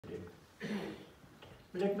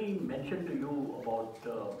Let me mention to you about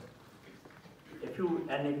a few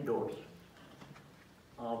anecdotes.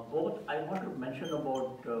 I want to mention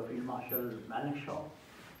about Field Marshal Maneckshaw.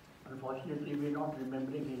 Unfortunately, we're not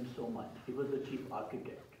remembering him so much. He was the chief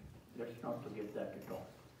architect. Let's not forget that at all.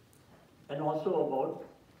 And also about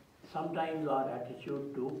sometimes our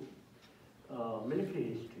attitude to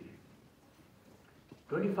military history.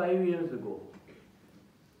 25 years ago,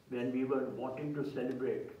 when we were wanting to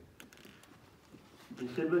celebrate the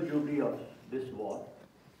Silver Jubilee of this war,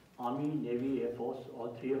 Army, Navy, Air Force,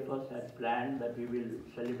 all three of us had planned that we will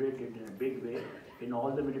celebrate it in a big way in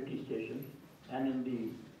all the military stations and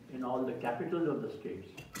in all the capitals of the states.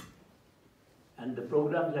 And the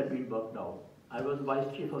programs had been worked out. I was Vice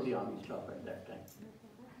Chief of the Army Staff at that time.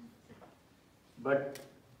 But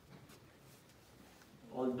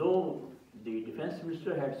although the Defense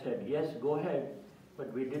Minister had said, yes, go ahead,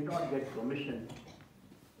 but we did not get permission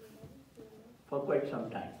for quite some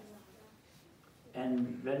time.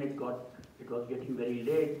 And when it was getting very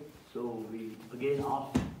late, so we again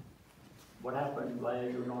asked, what happened? Why are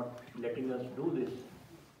you not letting us do this?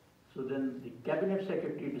 So then the Cabinet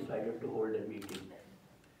Secretary decided to hold a meeting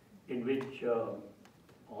in which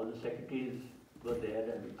all the secretaries were there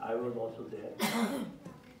and I was also there.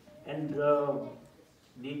 And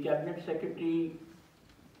the Cabinet Secretary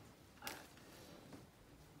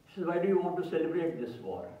said, why do you want to celebrate this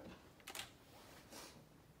war?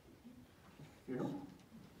 You know?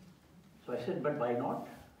 So I said, but why not?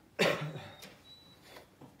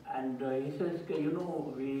 And he says, you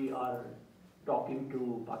know, we are talking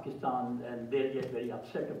to Pakistan and they'll get very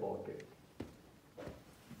upset about it.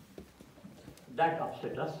 That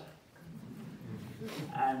upset us.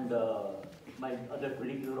 And my other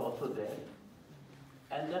colleagues were also there.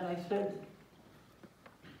 And then I said,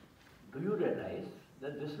 do you realize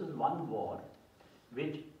that this is one war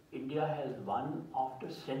which India has won after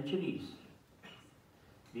centuries?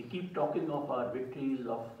 We keep talking of our victories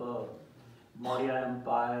of Maurya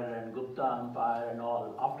Empire and Gupta Empire and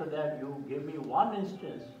all. After that, you give me one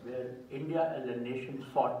instance where India as a nation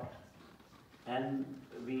fought and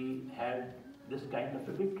we had this kind of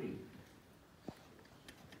a victory.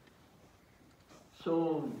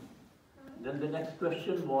 So then the next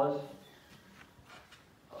question was,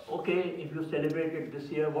 okay, if you celebrate it this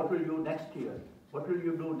year, what will you do next year? What will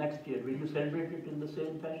you do next year? Will you celebrate it in the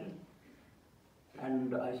same fashion?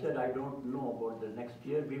 And I said, I don't know about the next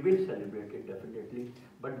year. We will celebrate it definitely.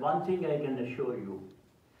 But one thing I can assure you,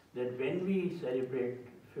 that when we celebrate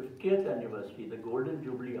 50th anniversary, the Golden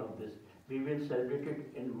Jubilee of this, we will celebrate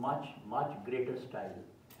it in much, much greater style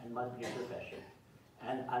and much greater fashion.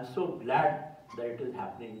 And I'm so glad that it is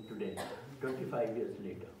happening today, 25 years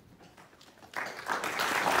later.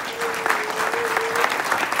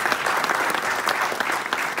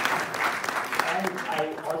 And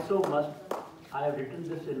I also I have written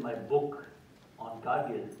this in my book on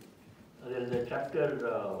Kargil. There is a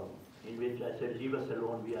chapter in which I said, leave us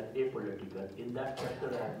alone, we are apolitical. In that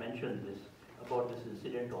chapter I have mentioned this, about this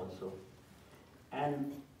incident also.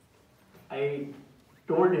 And I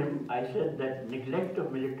told him, I said that neglect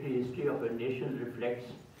of military history of a nation reflects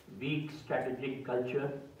weak strategic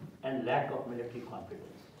culture and lack of military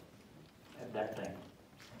confidence at that time.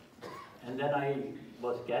 And then I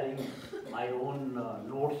was carrying my own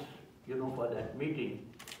notes, you know, for that meeting,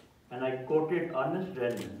 and I quoted Ernest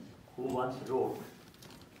Renan, who once wrote,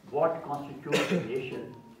 what constitutes a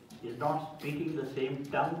nation is not speaking the same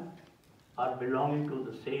tongue or belonging to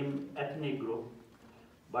the same ethnic group,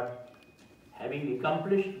 but having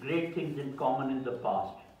accomplished great things in common in the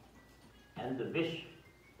past and the wish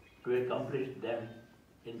to accomplish them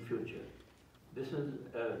in future. This is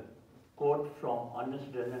a quote from Ernest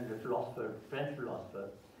Renan, the philosopher, French philosopher,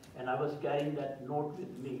 and I was carrying that note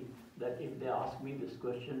with me that if they ask me this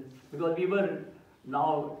question, because we were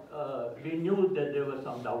now, we knew that there were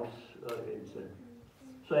some doubts in Sindh.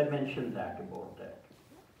 So I mentioned that about that.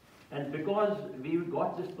 And because we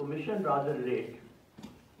got this permission rather late,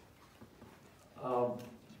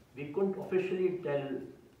 we couldn't officially tell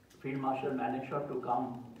Field Marshal Maneckshaw to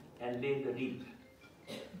come and lay the wreath.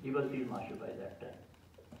 He was Field Marshal by that time.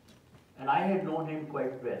 And I had known him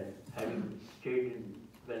quite well, having stayed in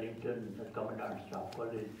Wellington at Commandant Staff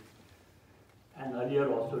College, and earlier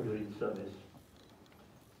also during service.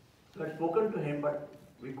 So I had spoken to him, but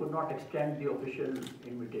we could not extend the official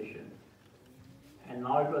invitation. And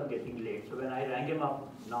now it was getting late. So when I rang him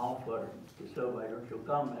up now to serve, why don't you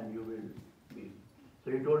come and you will be.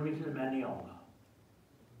 So he told me, "Main aunga,"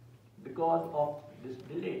 because of this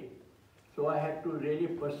delay. So I had to really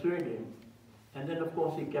persuade him. And then of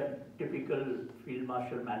course he kept typical Field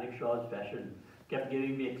Marshal Manekshaw's fashion, kept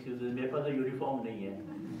giving me excuses. मेरे पास uniform नहीं है,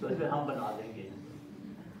 तो ऐसे हम बना देंगे.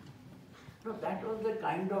 No, that was the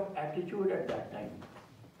kind of attitude at that time.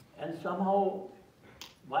 And somehow,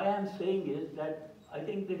 why I am saying is that I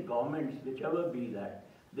think the governments, whichever be that,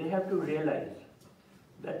 they have to realize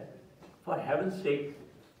that for heaven's sake,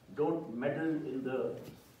 don't meddle in the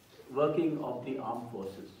working of the armed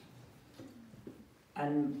forces.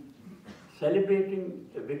 And celebrating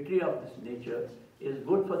a victory of this nature is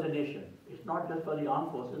good for the nation. It's not just for the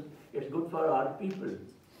armed forces, it's good for our people,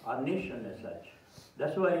 our nation as such.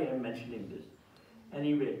 That's why I am mentioning this.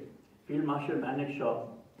 Anyway, Field Marshal Maneckshaw,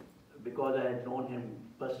 because I had known him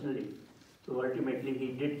personally, so ultimately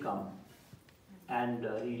he did come and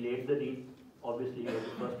he laid the wreath. Obviously, he was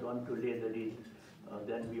the first one to lay the wreath.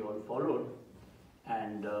 Then we all followed,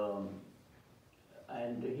 and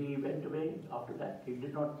he went away after that. He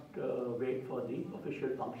did not wait for the official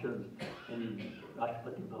functions in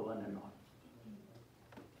Rashtrapati Bhavan and all.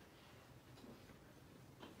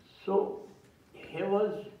 So he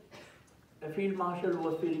was, a field marshal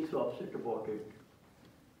was feeling so upset about it.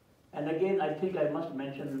 And again, I think I must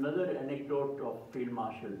mention another anecdote of Field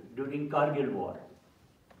Marshal during Kargil war.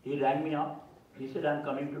 He rang me up. He said, I'm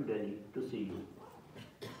coming to Delhi to see you.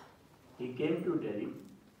 He came to Delhi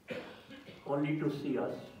only to see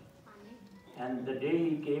us. And the day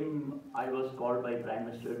he came, I was called by Prime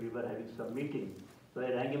Minister. We were having some meeting. So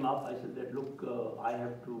I rang him up. I said that, look, I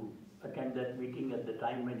have to attend that meeting at the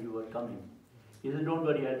time when you were coming. He said, don't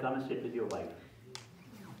worry, I'll come and sit with your wife.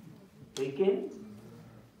 He came.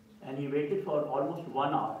 And he waited for almost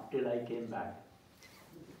 1 hour till I came back.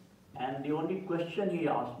 And the only question he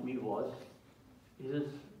asked me was, he says,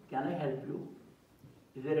 can I help you?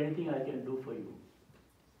 Is there anything I can do for you?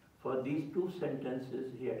 For these 2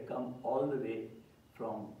 sentences, he had come all the way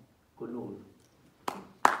from Kunur.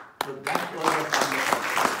 So that was the kind of.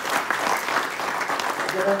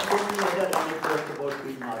 There are so many other anecdotes about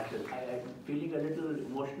Field Marshal. I am feeling a little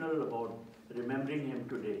emotional about remembering him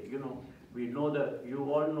today. You know, we know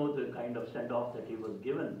you all know the kind of send-off that he was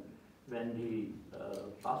given when he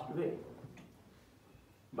passed away.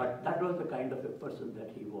 But that was the kind of a person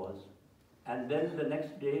that he was. And then the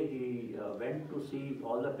next day he went to see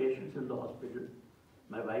all the patients in the hospital.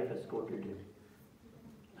 My wife escorted him.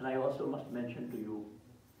 And I also must mention to you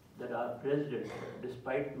that our president,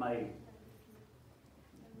 despite my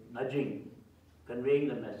nudging, conveying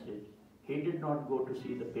the message, he did not go to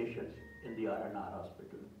see the patients in the R&R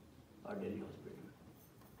hospital or Delhi hospital.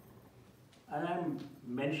 And I'm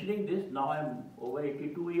mentioning this, now I'm over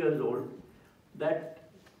 82 years old, that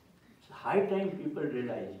it's high time people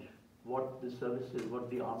realized what the services, what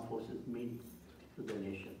the armed forces mean to the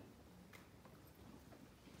nation.